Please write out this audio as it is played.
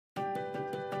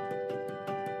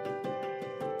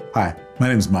Hi, my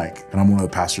name is Mike, and I'm one of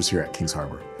the pastors here at Kings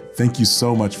Harbor. Thank you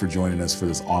so much for joining us for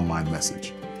this online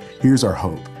message. Here's our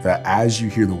hope that as you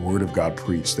hear the word of God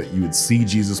preached, that you would see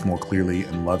Jesus more clearly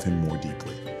and love him more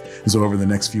deeply. And so over the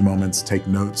next few moments, take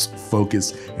notes,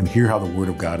 focus, and hear how the word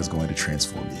of God is going to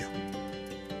transform you.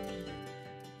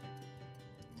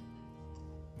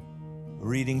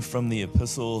 Reading from the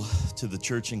epistle to the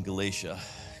church in Galatia,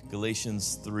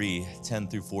 Galatians 3:10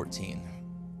 through 14.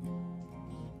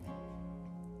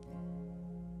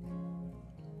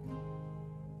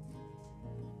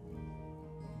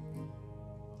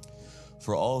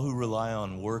 For all who rely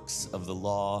on works of the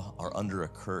law are under a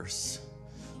curse.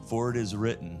 For it is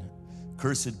written,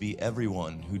 "Cursed be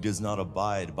everyone who does not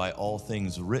abide by all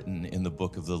things written in the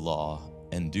book of the law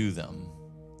and do them."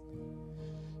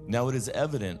 Now it is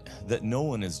evident that no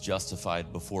one is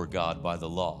justified before God by the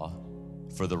law,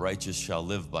 for the righteous shall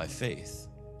live by faith.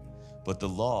 But the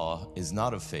law is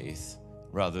not of faith,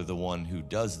 rather the one who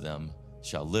does them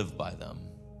shall live by them.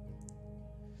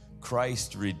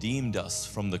 Christ redeemed us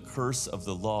from the curse of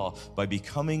the law by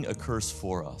becoming a curse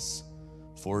for us.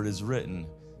 For it is written,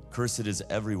 "Cursed is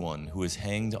everyone who is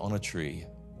hanged on a tree,"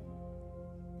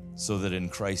 so that in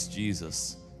Christ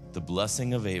Jesus the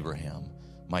blessing of Abraham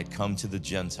might come to the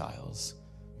Gentiles,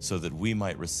 so that we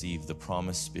might receive the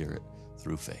promised Spirit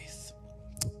through faith.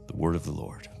 The word of the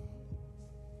Lord.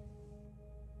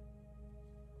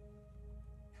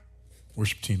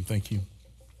 Worship team, thank you.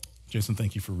 Jason,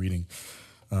 thank you for reading.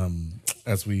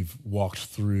 As we've walked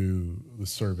through the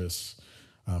service,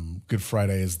 Good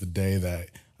Friday is the day that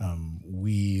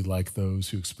we, like those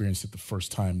who experienced it the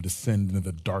first time, descend into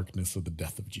the darkness of the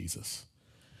death of Jesus.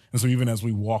 And so even as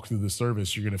we walk through the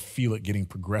service, you're going to feel it getting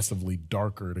progressively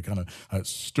darker to kind of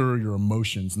stir your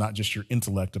emotions, not just your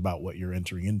intellect about what you're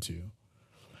entering into.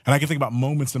 And I can think about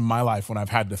moments in my life when I've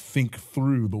had to think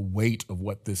through the weight of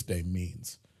what this day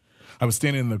means. I was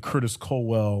standing in the Curtis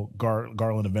Colwell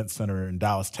Garland Event Center in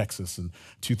Dallas, Texas in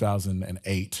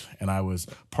 2008, and I was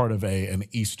part of an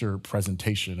Easter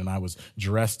presentation, and I was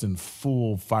dressed in a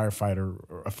full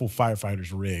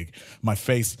firefighter's rig, my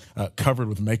face covered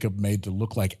with makeup made to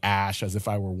look like ash, as if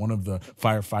I were one of the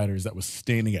firefighters that was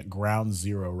standing at ground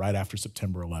zero right after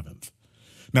September 11th.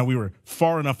 Now, we were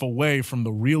far enough away from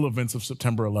the real events of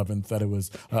September 11th that it was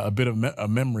a bit of a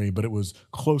memory, but it was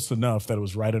close enough that it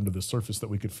was right under the surface that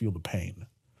we could feel the pain.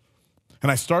 And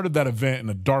I started that event in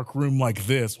a dark room like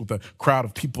this with a crowd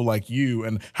of people like you,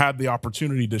 and had the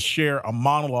opportunity to share a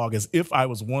monologue as if I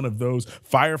was one of those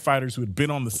firefighters who had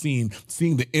been on the scene,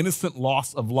 seeing the innocent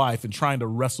loss of life and trying to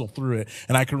wrestle through it.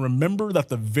 And I can remember that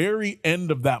the very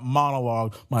end of that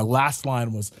monologue, my last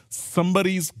line was,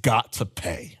 "Somebody's got to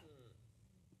pay."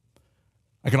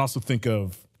 I can also think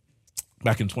of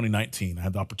back in 2019, I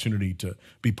had the opportunity to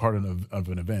be part of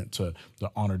an event to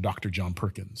honor Dr. John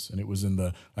Perkins, and it was in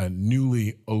the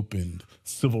newly opened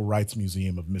Civil Rights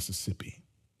Museum of Mississippi.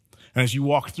 And as you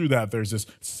walk through that, there's this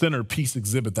centerpiece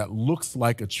exhibit that looks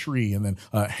like a tree, and then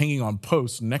hanging on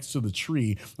posts next to the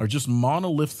tree are just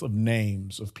monoliths of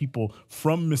names of people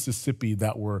from Mississippi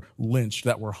that were lynched,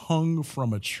 that were hung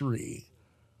from a tree.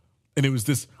 And it was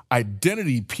this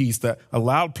identity piece that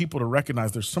allowed people to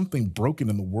recognize there's something broken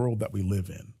in the world that we live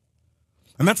in.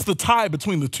 And that's the tie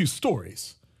between the two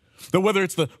stories. That whether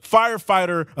it's the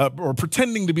firefighter or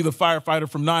pretending to be the firefighter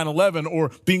from 9/11,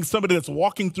 or being somebody that's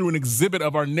walking through an exhibit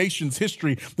of our nation's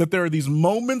history, that there are these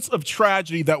moments of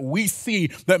tragedy that we see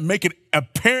that make it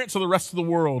apparent to the rest of the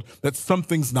world that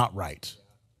something's not right.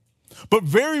 But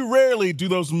very rarely do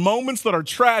those moments that are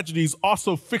tragedies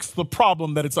also fix the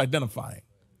problem that it's identifying.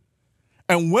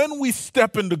 And when we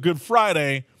step into Good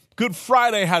Friday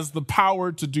has the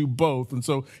power to do both. And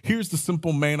so here's the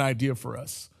simple main idea for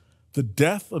us. The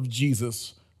death of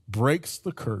Jesus breaks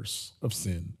the curse of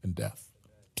sin and death.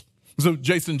 So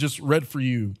Jason just read for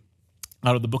you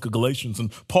out of the book of Galatians,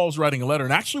 and Paul's writing a letter.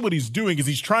 And actually what he's doing is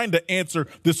he's trying to answer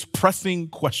this pressing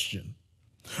question.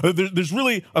 There's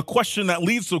really a question that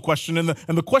leads to a question, and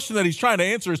the question that he's trying to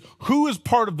answer is, who is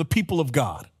part of the people of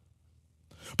God?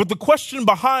 But the question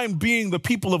behind being the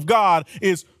people of God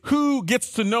is, who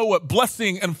gets to know what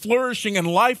blessing and flourishing and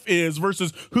life is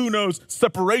versus who knows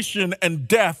separation and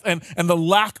death and the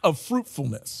lack of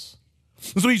fruitfulness.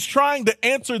 And so he's trying to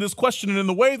answer this question, and in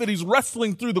the way that he's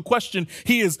wrestling through the question,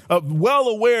 he is well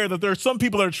aware that there are some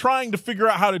people that are trying to figure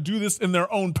out how to do this in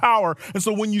their own power. And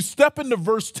so when you step into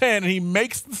verse 10, and he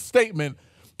makes the statement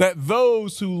that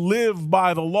those who live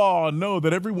by the law know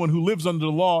that everyone who lives under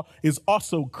the law is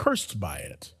also cursed by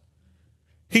it.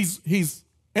 He's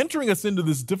entering us into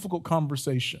this difficult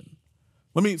conversation.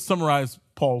 Let me summarize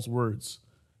Paul's words.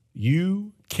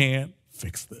 You can't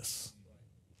fix this.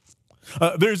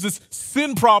 There's this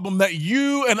sin problem that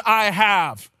you and I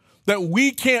have that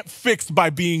we can't fix by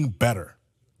being better.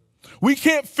 We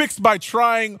can't fix by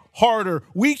trying harder.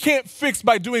 We can't fix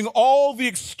by doing all the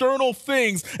external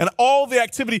things and all the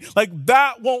activity. Like,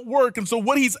 that won't work. And so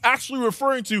what he's actually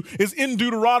referring to is in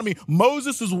Deuteronomy.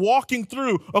 Moses is walking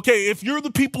through, okay, if you're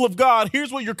the people of God,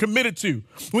 here's what you're committed to.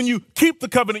 When you keep the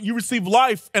covenant, you receive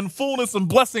life and fullness and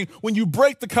blessing. When you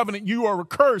break the covenant, you are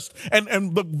cursed.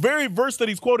 And the very verse that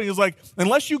he's quoting is like,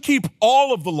 unless you keep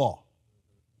all of the law,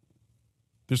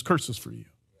 there's curses for you.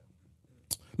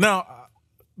 Now,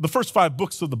 the first 5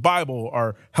 books of the Bible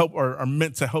are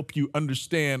meant to help you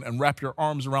understand and wrap your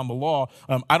arms around the law.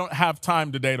 I don't have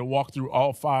time today to walk through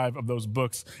all 5 of those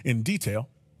books in detail.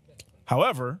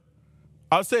 However,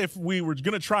 I would say if we were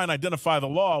going to try and identify the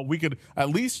law, we could at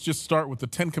least just start with the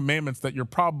 10 Commandments that you're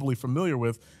probably familiar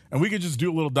with, and we could just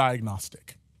do a little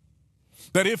diagnostic.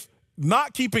 That if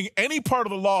not keeping any part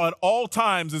of the law at all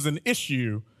times is an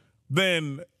issue,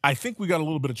 then I think we got a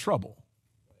little bit of trouble.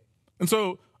 And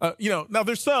so, now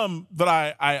there's some that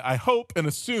I hope and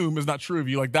assume is not true of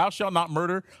you, like thou shalt not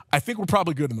murder. I think we're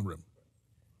probably good in the room.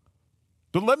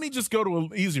 But let me just go to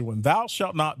an easier one. Thou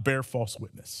shalt not bear false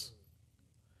witness.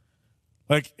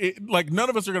 Like none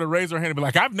of us are going to raise our hand and be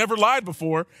like, I've never lied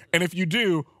before. And if you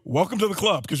do, welcome to the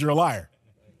club because you're a liar.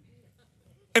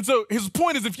 And so his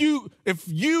point is if you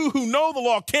who know the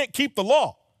law can't keep the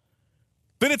law,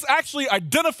 then it's actually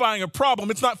identifying a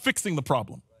problem. It's not fixing the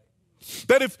problem.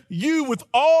 That if you, with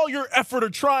all your effort,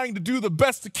 are trying to do the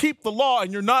best to keep the law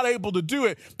and you're not able to do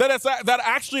it, that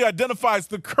actually identifies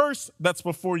the curse that's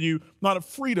before you, not a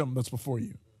freedom that's before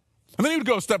you. And then he would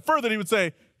go a step further and he would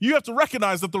say, you have to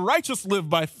recognize that the righteous live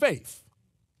by faith.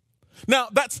 Now,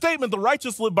 that statement, the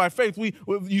righteous live by faith,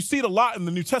 you see it a lot in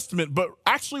the New Testament, but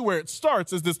actually where it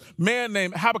starts is this man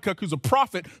named Habakkuk who's a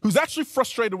prophet who's actually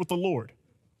frustrated with the Lord.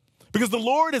 Because the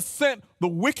Lord has sent the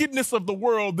wickedness of the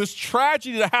world, this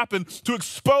tragedy to happen to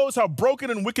expose how broken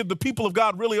and wicked the people of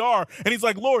God really are. And he's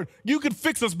like, Lord, you can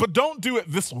fix us, but don't do it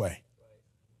this way.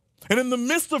 And in the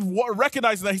midst of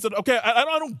recognizing that, he said, okay,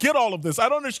 I don't get all of this. I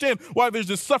don't understand why there's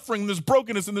this suffering, this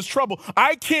brokenness, and this trouble.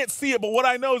 I can't see it, but what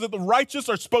I know is that the righteous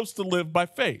are supposed to live by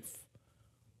faith.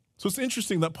 So it's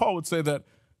interesting that Paul would say that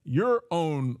your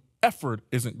own effort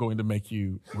isn't going to make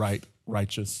you right,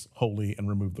 righteous, holy, and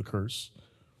remove the curse.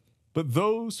 But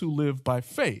those who live by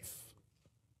faith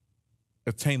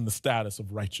attain the status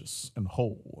of righteous and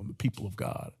whole and the people of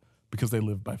God because they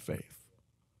live by faith.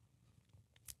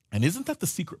 And isn't that the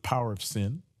secret power of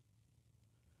sin?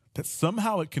 That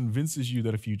somehow it convinces you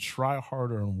that if you try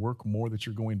harder and work more that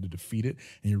you're going to defeat it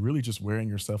and you're really just wearing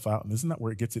yourself out. And isn't that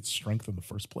where it gets its strength in the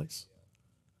first place?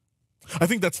 I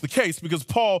think that's the case because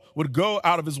Paul would go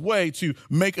out of his way to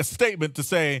make a statement to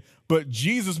say, but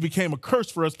Jesus became a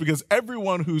curse for us because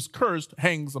everyone who's cursed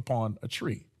hangs upon a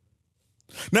tree.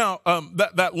 Now,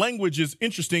 that language is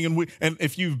interesting, and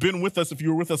if you've been with us, if you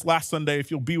were with us last Sunday, if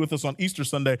you'll be with us on Easter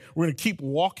Sunday, we're going to keep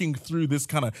walking through this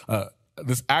kind of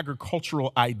this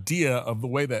agricultural idea of the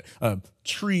way that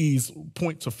trees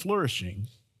point to flourishing.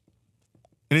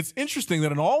 And it's interesting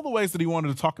that in all the ways that he wanted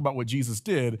to talk about what Jesus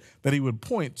did, that he would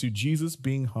point to Jesus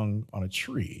being hung on a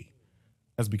tree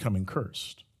as becoming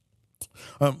cursed.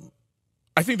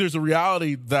 I think there's a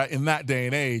reality that in that day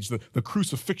and age, the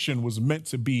crucifixion was meant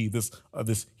to be this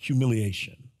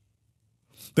humiliation.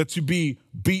 That to be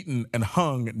beaten and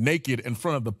hung naked in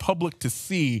front of the public to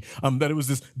see, that it was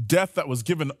this death that was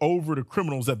given over to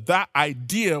criminals, that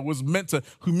idea was meant to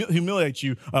humiliate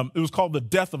you. It was called the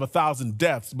death of 1,000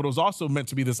 deaths, but it was also meant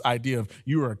to be this idea of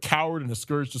you are a coward and a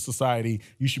scourge to society.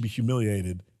 You should be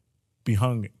humiliated, be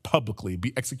hung publicly,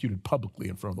 be executed publicly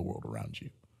in front of the world around you.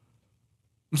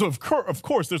 And so, of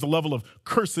course, there's a level of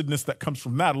cursedness that comes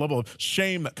from that, a level of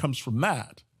shame that comes from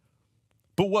that.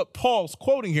 But what Paul's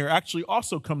quoting here actually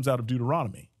also comes out of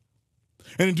Deuteronomy.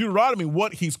 And in Deuteronomy,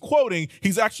 what he's quoting,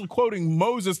 he's actually quoting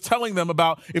Moses telling them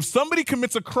about if somebody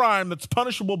commits a crime that's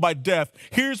punishable by death,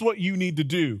 here's what you need to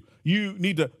do. You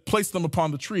need to place them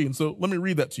upon the tree. And so let me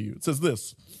read that to you. It says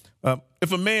this,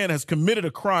 if a man has committed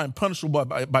a crime punishable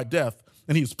by death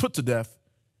and he is put to death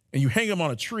and you hang him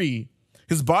on a tree,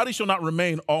 his body shall not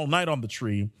remain all night on the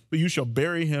tree, but you shall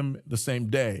bury him the same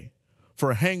day.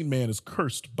 For a hanged man is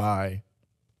cursed by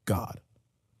God.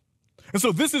 And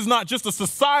so this is not just a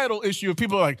societal issue of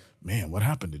people like, man, what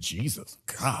happened to Jesus?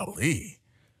 Golly.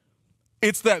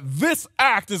 It's that this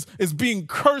act is being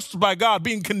cursed by God,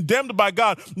 being condemned by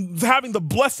God, having the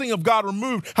blessing of God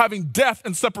removed, having death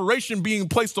and separation being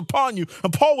placed upon you.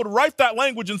 And Paul would write that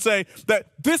language and say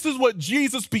that this is what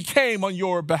Jesus became on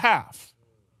your behalf.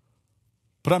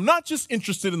 But I'm not just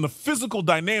interested in the physical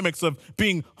dynamics of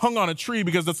being hung on a tree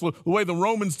because that's the way the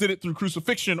Romans did it through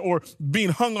crucifixion, or being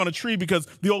hung on a tree because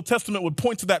the Old Testament would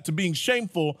point to that to being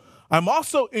shameful. I'm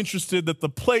also interested that the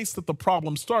place that the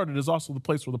problem started is also the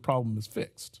place where the problem is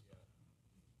fixed.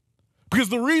 Because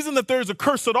the reason that there's a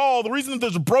curse at all, the reason that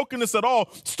there's a brokenness at all,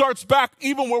 starts back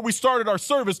even where we started our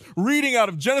service, reading out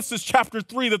of Genesis chapter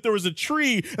 3, that there was a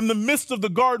tree in the midst of the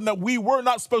garden that we were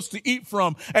not supposed to eat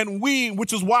from. And we,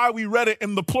 which is why we read it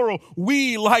in the plural,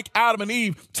 we, like Adam and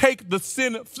Eve, take the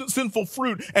sinful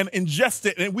fruit and ingest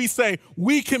it. And we say,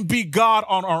 we can be God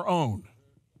on our own.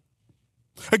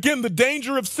 Again, the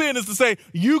danger of sin is to say,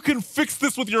 you can fix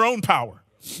this with your own power.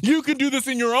 You can do this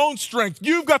in your own strength.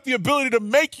 You've got the ability to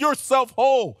make yourself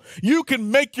whole. You can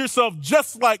make yourself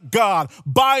just like God.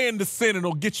 Buy into sin and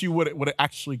it'll get you what it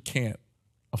actually can't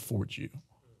afford you.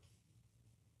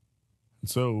 And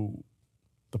so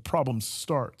the problem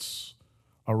starts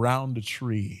around a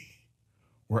tree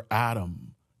where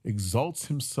Adam exalts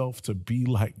himself to be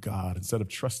like God instead of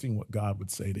trusting what God would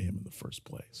say to him in the first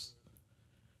place.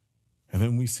 And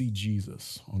then we see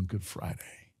Jesus on Good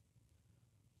Friday,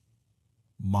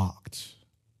 mocked,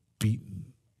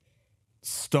 beaten,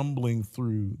 stumbling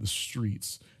through the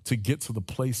streets to get to the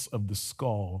place of the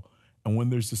skull. And when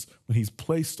he's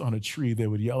placed on a tree, they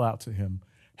would yell out to him,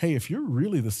 hey, if you're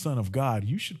really the Son of God,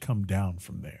 you should come down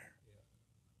from there.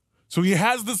 So he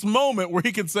has this moment where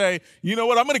he can say, you know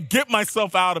what, I'm going to get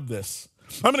myself out of this.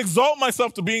 I'm going to exalt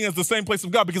myself to being at the same place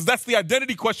of God, because that's the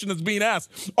identity question that's being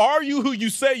asked. Are you who you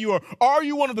say you are? Are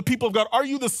you one of the people of God? Are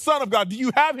you the Son of God? Do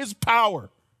you have his power?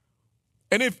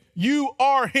 And if you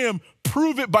are him,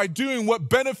 prove it by doing what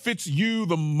benefits you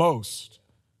the most.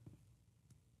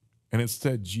 And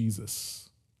instead, Jesus,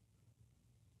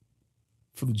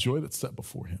 for the joy that's set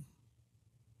before him,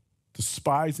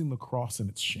 despising the cross and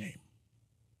its shame,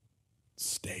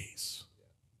 stays.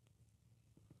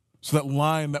 So that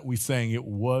line that we sang, it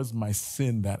was my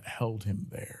sin that held him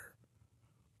there,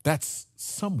 that's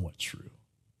somewhat true.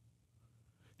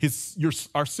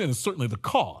 Our sin is certainly the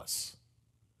cause.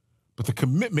 But the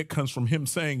commitment comes from him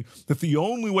saying that the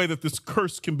only way that this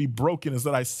curse can be broken is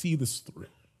that I see this through.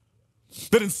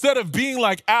 That instead of being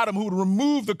like Adam, who would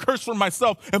remove the curse from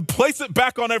myself and place it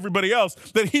back on everybody else,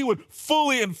 that he would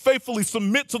fully and faithfully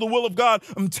submit to the will of God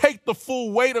and take the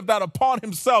full weight of that upon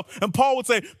himself. And Paul would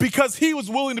say, because he was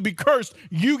willing to be cursed,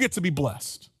 you get to be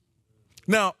blessed.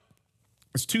 Now,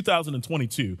 it's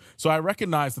 2022, so I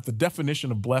recognize that the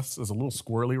definition of blessed is a little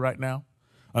squirrely right now.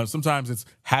 Sometimes it's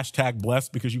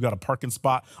 #blessed because you got a parking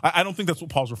spot. I don't think that's what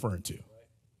Paul's referring to.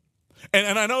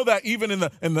 And I know that even in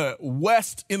the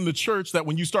West, in the church, that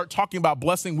when you start talking about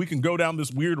blessing, we can go down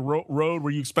this weird road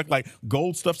where you expect like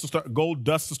gold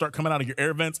dust to start coming out of your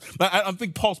air vents. I don't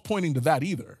think Paul's pointing to that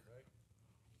either.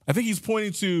 I think he's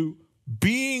pointing to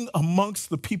being amongst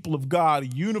the people of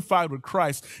God, unified with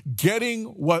Christ, getting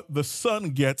what the Son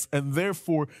gets, and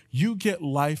therefore you get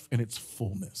life in its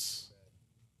fullness.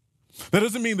 That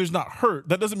doesn't mean there's not hurt.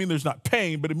 That doesn't mean there's not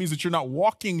pain, but it means that you're not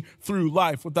walking through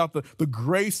life without the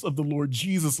grace of the Lord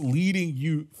Jesus leading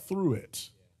you through it.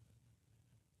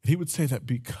 And he would say that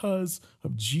because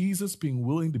of Jesus being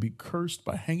willing to be cursed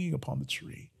by hanging upon the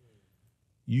tree,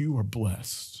 you are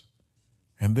blessed.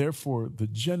 And therefore the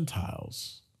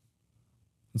Gentiles,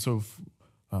 and so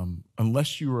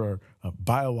unless you are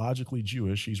biologically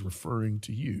Jewish, he's referring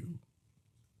to you,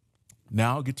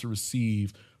 now get to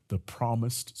receive the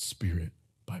promised Spirit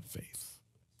by faith.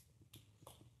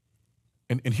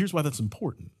 And here's why that's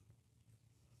important.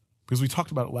 Because we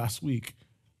talked about it last week.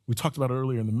 We talked about it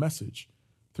earlier in the message.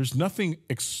 There's nothing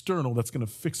external that's going to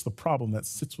fix the problem that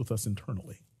sits with us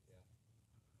internally.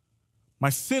 My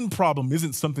sin problem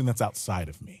isn't something that's outside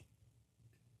of me.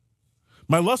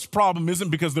 My lust problem isn't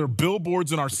because there are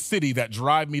billboards in our city that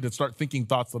drive me to start thinking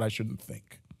thoughts that I shouldn't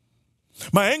think.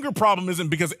 My anger problem isn't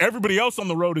because everybody else on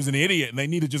the road is an idiot and they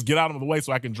need to just get out of the way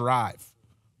so I can drive.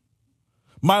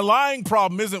 My lying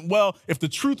problem isn't, well, if the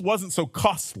truth wasn't so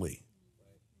costly.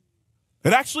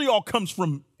 It actually all comes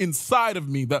from inside of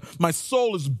me, that my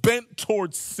soul is bent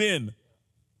towards sin.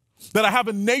 That I have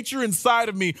a nature inside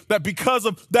of me that because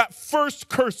of that first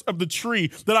curse of the tree,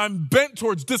 that I'm bent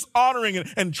towards dishonoring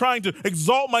and trying to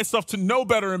exalt myself to know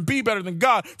better and be better than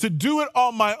God, to do it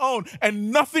on my own.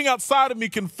 And nothing outside of me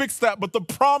can fix that, but the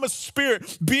promised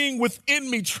Spirit being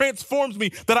within me transforms me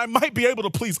that I might be able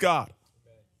to please God.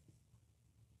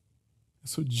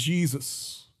 So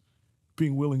Jesus,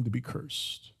 being willing to be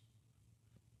cursed,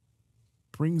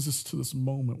 brings us to this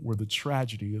moment where the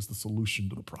tragedy is the solution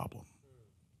to the problem.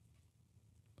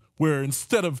 Where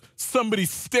instead of somebody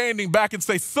standing back and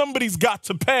say, somebody's got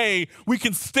to pay, we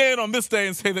can stand on this day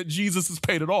and say that Jesus has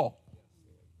paid it all.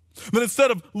 Then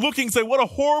instead of looking and say, what a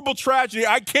horrible tragedy,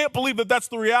 I can't believe that that's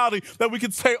the reality, that we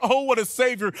could say, oh, what a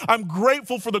Savior. I'm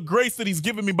grateful for the grace that he's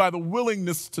given me by the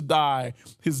willingness to die.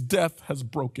 His death has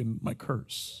broken my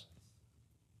curse.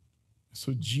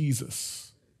 So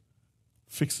Jesus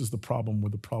fixes the problem where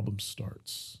the problem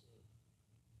starts,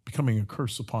 becoming a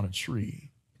curse upon a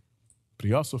tree. But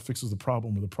he also fixes the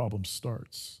problem where the problem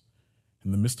starts,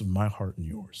 in the midst of my heart and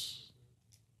yours.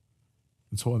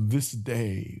 And so on this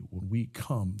day, when we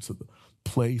come to the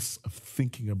place of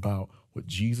thinking about what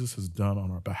Jesus has done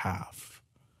on our behalf,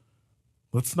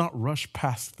 let's not rush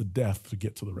past the death to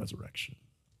get to the resurrection.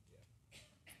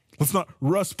 Let's not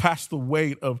rush past the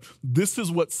weight of this is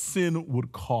what sin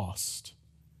would cost,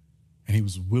 and he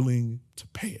was willing to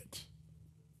pay it.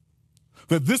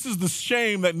 That this is the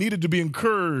shame that needed to be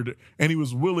incurred, and he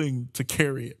was willing to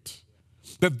carry it.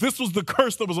 That this was the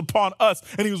curse that was upon us,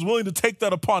 and he was willing to take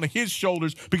that upon his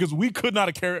shoulders because we could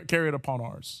not carry it upon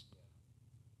ours.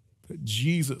 That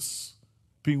Jesus,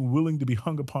 being willing to be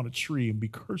hung upon a tree and be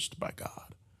cursed by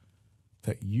God,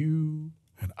 that you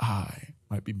and I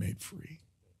might be made free.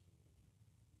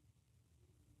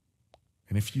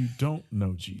 And if you don't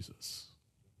know Jesus,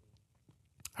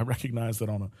 I recognize that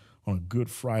on a Good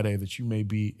Friday that you may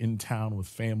be in town with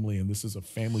family, and this is a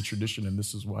family tradition, and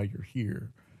this is why you're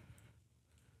here.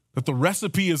 That the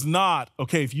recipe is not,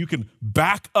 okay, if you can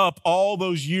back up all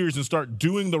those years and start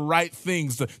doing the right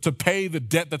things to pay the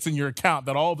debt that's in your account,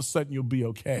 that all of a sudden you'll be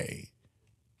okay.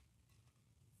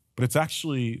 But it's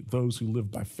actually those who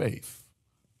live by faith,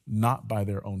 not by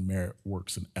their own merit,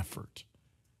 works, and effort,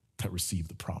 that receive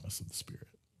the promise of the Spirit.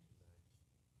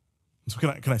 And so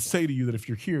can I say to you that if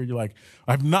you're here, you're like,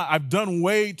 I've done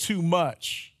way too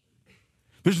much.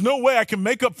 There's no way I can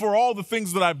make up for all the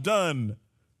things that I've done.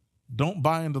 Don't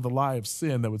buy into the lie of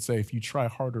sin that would say if you try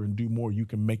harder and do more, you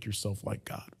can make yourself like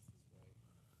God.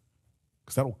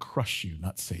 Because that'll crush you,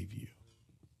 not save you.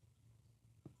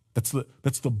 That's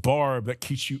the barb that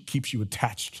keeps you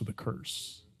attached to the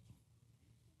curse.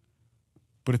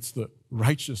 But it's the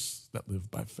righteous that live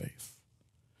by faith.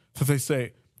 So they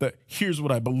say that here's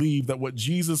what I believe, that what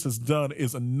Jesus has done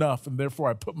is enough, and therefore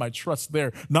I put my trust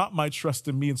there, not my trust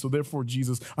in me. And so therefore,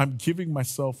 Jesus, I'm giving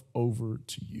myself over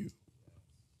to you.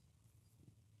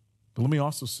 But let me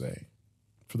also say,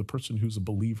 for the person who's a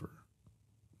believer,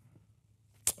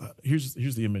 here's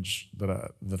the image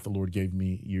that the Lord gave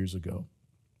me years ago.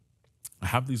 I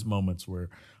have these moments where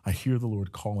I hear the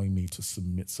Lord calling me to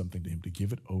submit something to him, to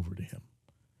give it over to him.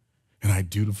 And I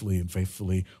dutifully and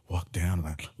faithfully walk down and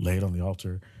I lay it on the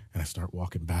altar and I start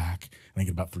walking back and I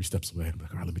get about 3 steps away. I'm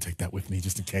like, all right, let me take that with me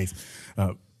just in case.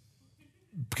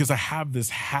 Because I have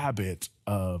this habit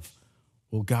of,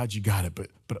 well, God, you got it,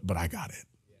 but I got it.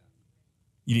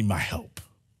 You need my help.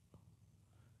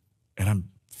 And I'm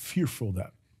fearful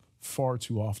that far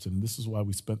too often, and this is why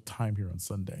we spent time here on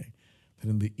Sunday, that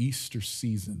in the Easter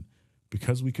season,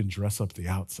 because we can dress up the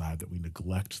outside, that we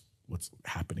neglect what's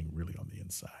happening really on the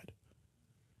inside.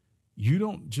 You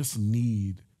don't just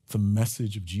need the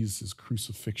message of Jesus'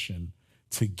 crucifixion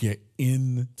to get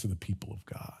into the people of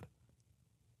God.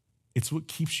 It's what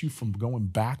keeps you from going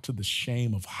back to the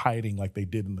shame of hiding like they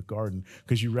did in the garden,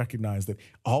 because you recognize that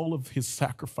all of his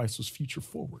sacrifice was future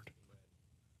forward.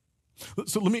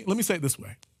 So let me say it this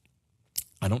way.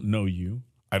 I don't know you.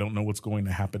 I don't know what's going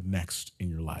to happen next in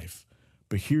your life.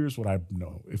 But here's what I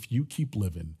know. If you keep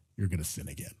living, you're going to sin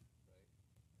again.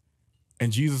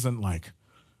 And Jesus isn't like,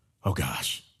 oh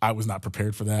gosh, I was not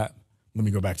prepared for that. Let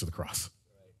me go back to the cross.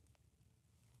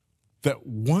 That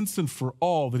once and for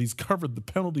all, that he's covered the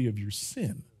penalty of your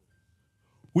sin,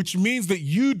 which means that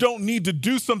you don't need to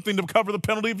do something to cover the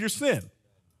penalty of your sin.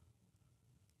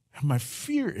 And my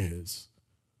fear is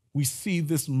we see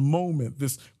this moment,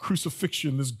 this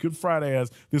crucifixion, this Good Friday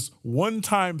as this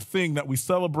one-time thing that we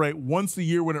celebrate once a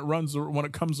year when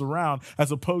it comes around,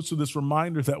 as opposed to this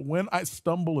reminder that when I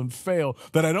stumble and fail,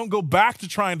 that I don't go back to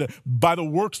trying to, by the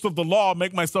works of the law,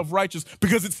 make myself righteous,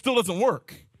 because it still doesn't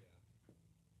work.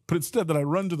 But instead that I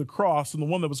run to the cross and the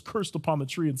one that was cursed upon the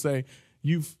tree and say,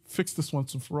 you've fixed this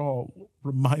once and for all.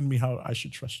 Remind me how I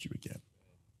should trust you again.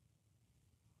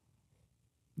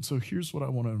 And so here's what I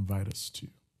want to invite us to.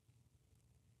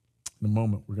 In a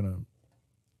moment, we're going to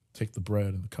take the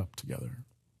bread and the cup together.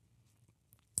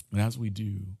 And as we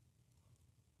do,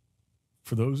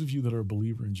 for those of you that are a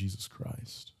believer in Jesus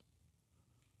Christ,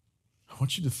 I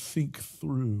want you to think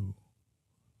through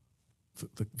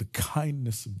the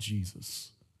kindness of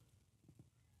Jesus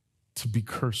to be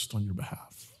cursed on your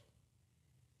behalf,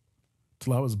 to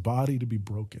allow his body to be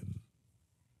broken,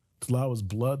 to allow his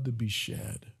blood to be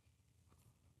shed.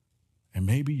 And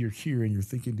maybe you're here and you're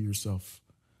thinking to yourself,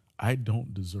 I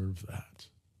don't deserve that.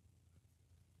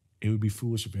 it would be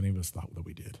foolish if any of us thought that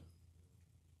we did.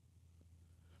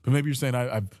 But maybe you're saying,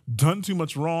 I've done too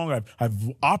much wrong.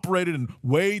 I've operated in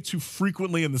way too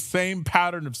frequently in the same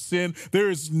pattern of sin.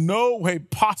 There is no way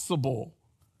possible.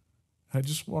 I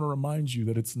just want to remind you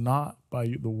that it's not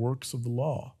by the works of the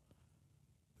law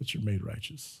that you're made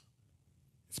righteous.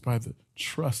 It's by the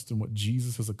trust in what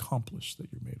Jesus has accomplished that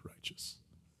you're made righteous.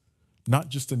 Not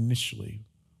just initially,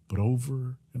 but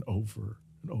over and over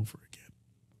and over again.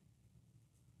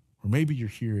 Or maybe you're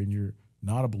here and you're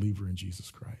not a believer in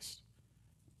Jesus Christ.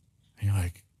 And you're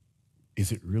like,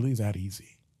 is it really that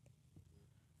easy?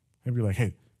 Maybe you're like,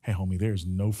 hey, homie, there's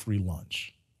no free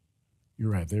lunch.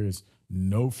 You're right, there is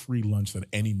no free lunch that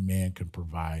any man can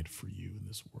provide for you in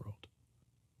this world.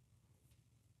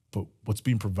 But what's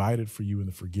being provided for you in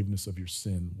the forgiveness of your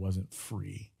sin wasn't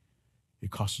free. It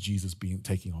cost Jesus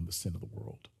taking on the sin of the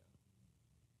world.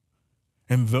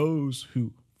 And those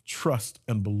who trust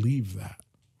and believe that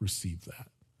receive that,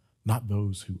 not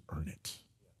those who earn it.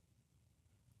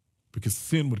 Because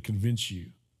sin would convince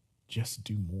you, just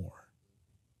do more.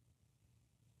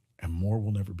 And more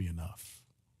will never be enough.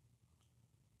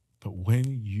 But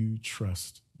when you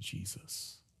trust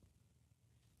Jesus,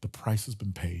 the price has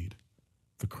been paid,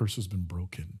 the curse has been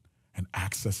broken, and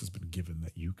access has been given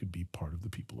that you could be part of the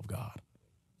people of God.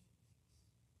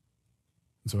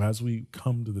 And so as we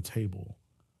come to the table,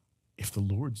 if the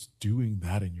Lord's doing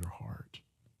that in your heart,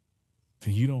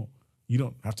 then you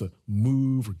don't have to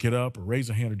move or get up or raise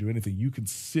a hand or do anything. You can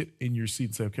sit in your seat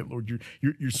and say, okay, Lord,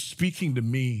 you're speaking to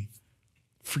me.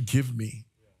 Forgive me.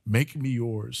 Make me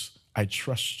yours. I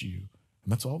trust you.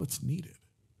 And that's all that's needed.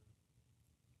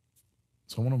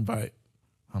 So I want to invite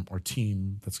our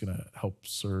team that's going to help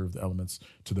serve the elements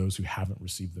to those who haven't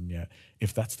received them yet.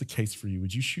 If that's the case for you,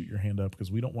 would you shoot your hand up?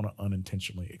 Because we don't want to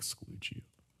unintentionally exclude you.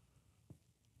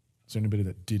 Is there anybody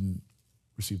that didn't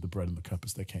receive the bread and the cup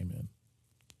as they came in?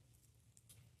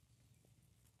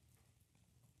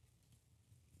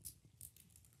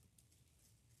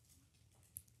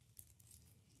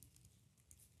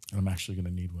 And I'm actually going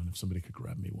to need one if somebody could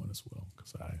grab me one as well,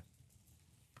 because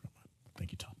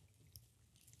thank you, Tom.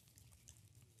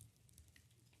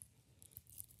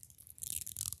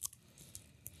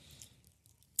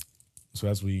 So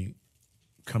as we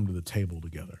come to the table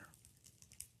together,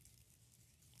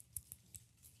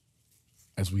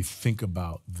 as we think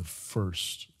about the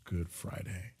first Good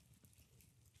Friday,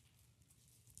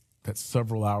 that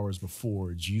several hours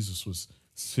before, Jesus was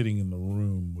sitting in the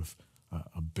room with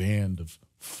a band of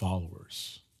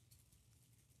followers.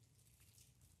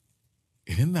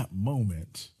 And in that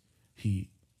moment, he's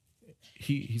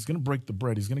going to break the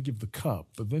bread, he's going to give the cup,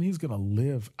 but then he's going to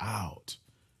live out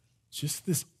just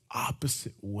this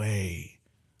opposite way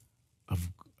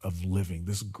of living,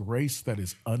 this grace that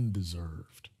is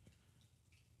undeserved.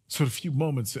 So a few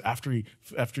moments after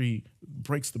he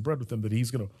breaks the bread with them, that he's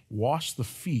going to wash the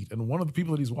feet. And one of the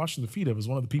people that he's washing the feet of is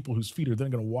one of the people whose feet are then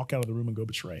going to walk out of the room and go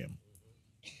betray him.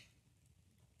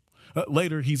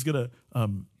 Later, he's going to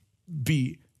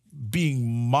be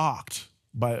being mocked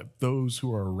by those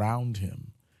who are around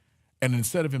him. And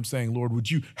instead of him saying, Lord,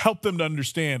 would you help them to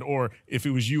understand? Or if it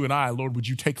was you and I, Lord, would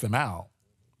you take them out?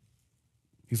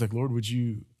 He's like, Lord, would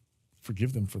you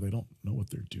forgive them for they don't know what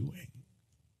they're doing?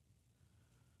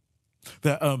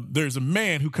 That there's a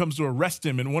man who comes to arrest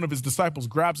him, and one of his disciples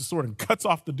grabs a sword and cuts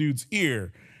off the dude's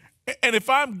ear. And if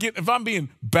I'm being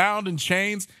bound in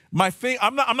chains,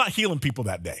 I'm not healing people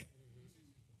that day.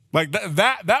 Like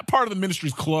that part of the ministry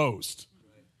is closed.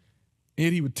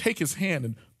 And he would take his hand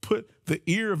and put the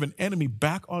ear of an enemy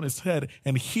back on his head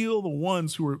and heal the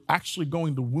ones who were actually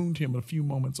going to wound him a few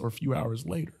moments or a few hours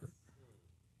later.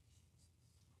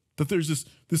 That there's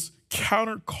this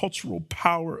countercultural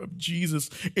power of Jesus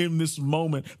in this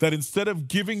moment, that instead of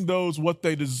giving those what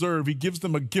they deserve, he gives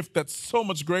them a gift that's so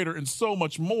much greater and so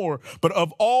much more. But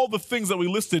of all the things that we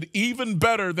listed, even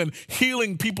better than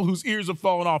healing people whose ears have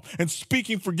fallen off and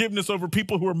speaking forgiveness over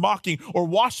people who are mocking or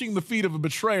washing the feet of a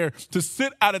betrayer, to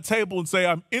sit at a table and say,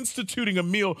 I'm instituting a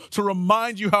meal to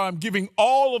remind you how I'm giving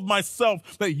all of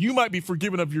myself that you might be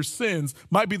forgiven of your sins,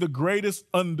 might be the greatest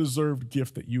undeserved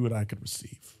gift that you and I could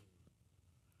receive.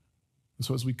 And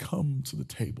so as we come to the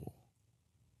table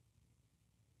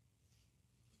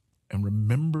and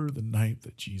remember the night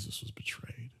that Jesus was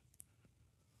betrayed,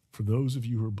 for those of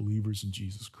you who are believers in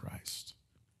Jesus Christ,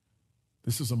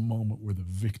 this is a moment where the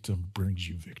victim brings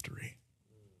you victory.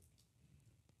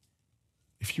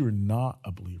 If you are not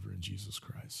a believer in Jesus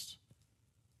Christ,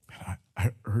 man,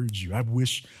 I urge you, I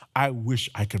wish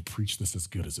I could preach this as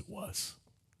good as it was,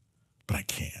 but I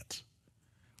can't.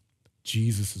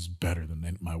 Jesus is better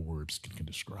than my words can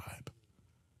describe.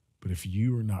 But if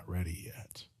you are not ready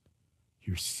yet,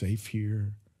 you're safe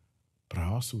here. But I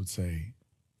also would say,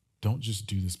 don't just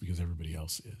do this because everybody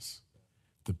else is.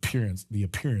 The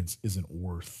appearance isn't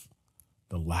worth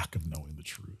the lack of knowing the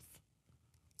truth.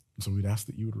 And so we'd ask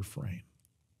that you would refrain.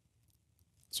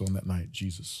 So on that night,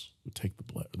 Jesus would take the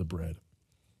bread,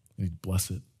 and he'd bless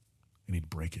it, and he'd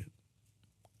break it,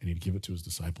 and he'd give it to his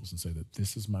disciples and say that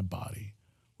this is my body,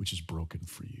 which is broken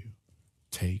for you.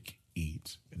 Take,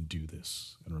 eat, and do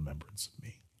this in remembrance of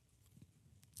me.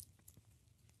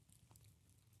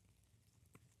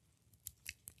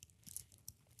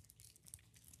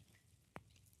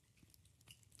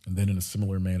 And then in a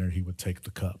similar manner, he would take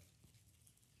the cup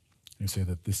and say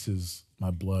that this is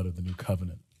my blood of the new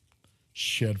covenant,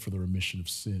 shed for the remission of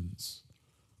sins.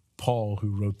 Paul, who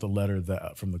wrote the letter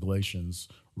that from the Galatians,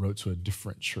 wrote to a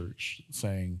different church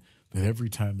saying that every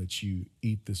time that you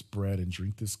eat this bread and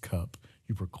drink this cup,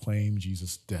 you proclaim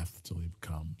Jesus' death till he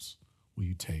comes. Will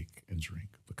you take and drink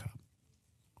the cup?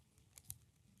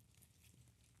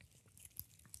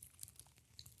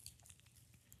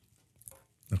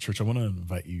 Now, church, I want to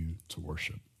invite you to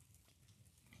worship.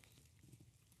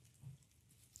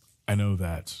 I know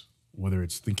that whether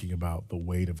it's thinking about the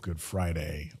weight of Good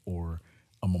Friday or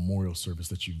a memorial service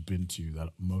that you've been to, that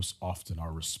most often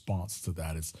our response to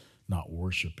that is not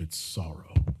worship, it's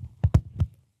sorrow.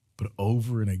 But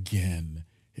over and again,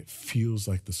 it feels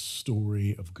like the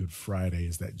story of Good Friday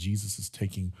is that Jesus is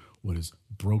taking what is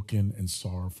broken and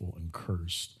sorrowful and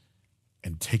cursed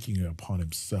and taking it upon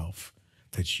himself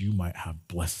that you might have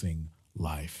blessing,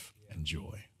 life, and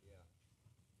joy.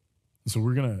 And so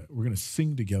we're gonna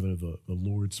sing together the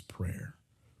Lord's Prayer.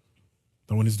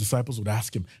 And when his disciples would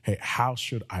ask him, hey, how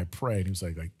should I pray? And he was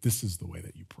like, this is the way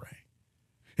that you pray.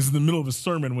 It's in the middle of a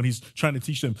sermon when he's trying to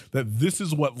teach them that this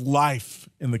is what life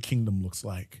in the kingdom looks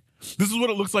like. This is what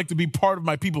it looks like to be part of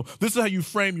my people. This is how you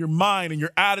frame your mind and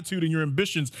your attitude and your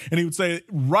ambitions. And he would say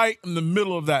right in the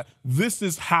middle of that, this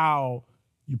is how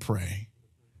you pray.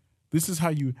 This is how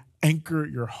you anchor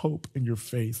your hope and your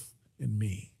faith in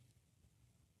me.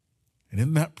 And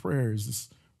in that prayer is this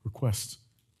request,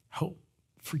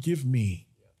 forgive me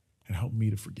and help me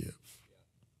to forgive.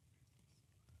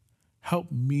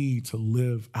 Help me to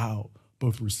live out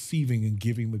both receiving and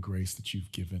giving the grace that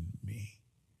you've given me.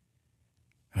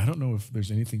 And I don't know if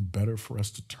there's anything better for us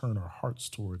to turn our hearts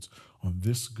towards on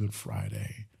this Good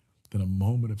Friday than a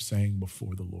moment of saying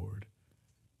before the Lord,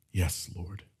 yes,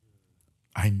 Lord,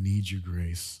 I need your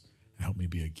grace, and help me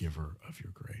be a giver of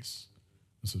your grace.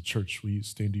 And so, church, will you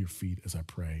stand to your feet as I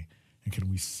pray, and can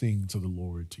we sing to the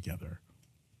Lord together,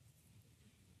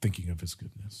 thinking of his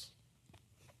goodness?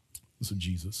 And so,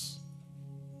 Jesus,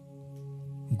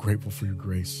 I'm grateful for your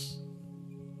grace.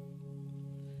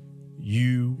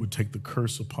 You would take the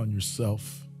curse upon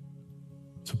yourself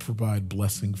to provide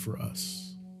blessing for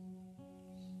us.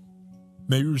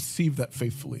 May we receive that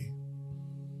faithfully,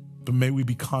 but may we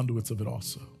be conduits of it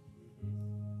also.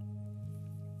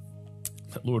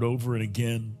 That, Lord, over and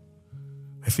again,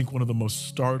 I think one of the most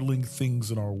startling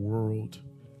things in our world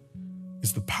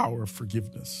is the power of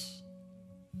forgiveness.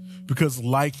 Because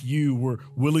like you, we're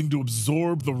willing to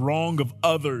absorb the wrong of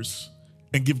others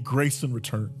and give grace in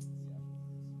return.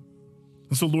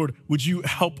 And so, Lord, would you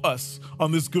help us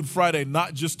on this Good Friday,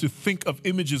 not just to think of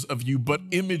images of you, but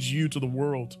image you to the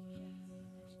world.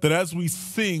 That as we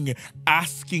sing,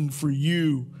 asking for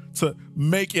you to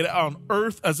make it on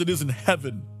earth as it is in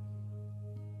heaven,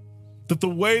 that the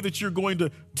way that you're going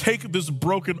to take this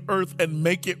broken earth and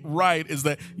make it right is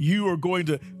that you are going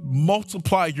to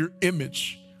multiply your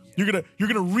image. You're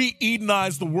gonna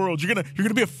re-Edenize the world. You're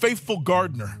gonna be a faithful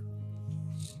gardener.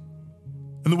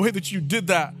 And the way that you did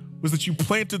that was that you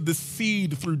planted the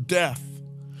seed through death.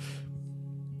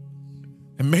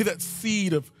 And may that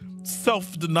seed of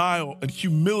self-denial and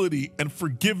humility and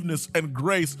forgiveness and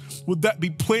grace, would that be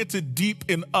planted deep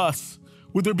in us?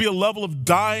 Would there be a level of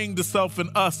dying to self in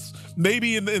us,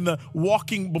 maybe in the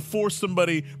walking before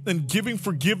somebody and giving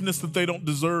forgiveness that they don't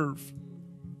deserve?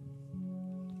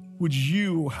 Would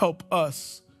you help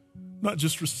us not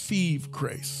just receive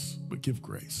grace, but give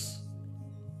grace?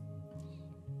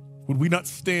 Would we not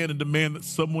stand and demand that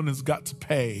someone has got to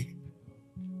pay,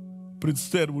 but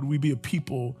instead would we be a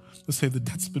people that say the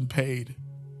debt's been paid?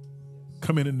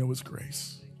 Come in and know his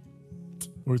grace.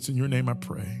 Lord, it's in your name I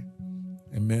pray.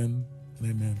 Amen and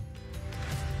amen.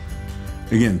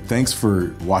 Again, thanks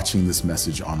for watching this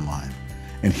message online.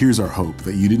 And here's our hope,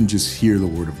 that you didn't just hear the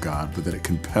word of God, but that it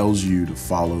compels you to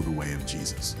follow the way of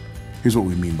Jesus. Here's what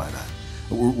we mean by that.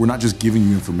 We're not just giving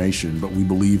you information, but we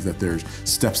believe that there's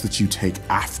steps that you take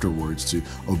afterwards to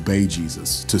obey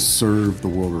Jesus, to serve the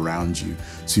world around you,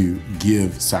 to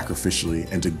give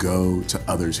sacrificially, and to go to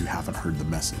others who haven't heard the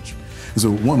message. And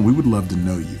so one, we would love to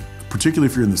know you, particularly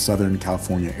if you're in the Southern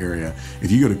California area.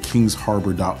 If you go to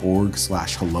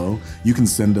kingsharbor.org/hello, you can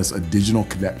send us a digital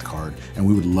connect card, and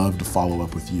we would love to follow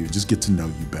up with you, just get to know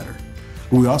you better.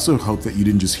 But we also hope that you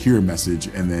didn't just hear a message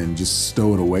and then just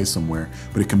stow it away somewhere,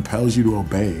 but it compels you to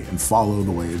obey and follow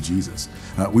the way of Jesus.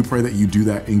 We pray that you do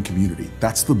that in community.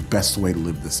 That's the best way to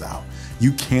live this out.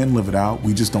 You can live it out,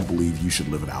 we just don't believe you should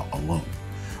live it out alone.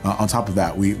 On top of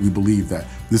that, we believe that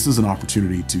this is an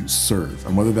opportunity to serve.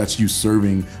 And whether that's you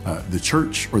serving the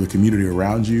church or the community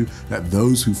around you, that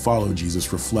those who follow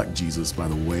Jesus reflect Jesus by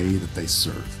the way that they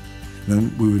serve. And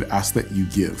then we would ask that you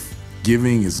give.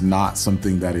 Giving is not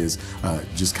something that is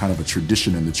just kind of a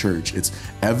tradition in the church. It's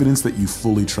evidence that you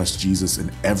fully trust Jesus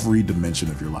in every dimension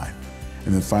of your life.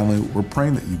 And then finally, we're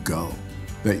praying that you go,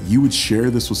 that you would share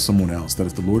this with someone else, that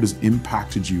if the Lord has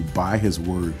impacted you by his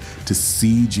word to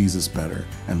see Jesus better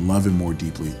and love him more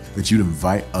deeply, that you'd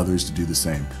invite others to do the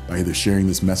same by either sharing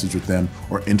this message with them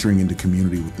or entering into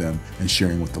community with them and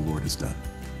sharing what the Lord has done.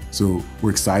 So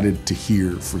we're excited to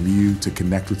hear from you, to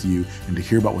connect with you, and to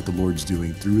hear about what the Lord's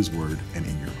doing through his word and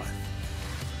in your life.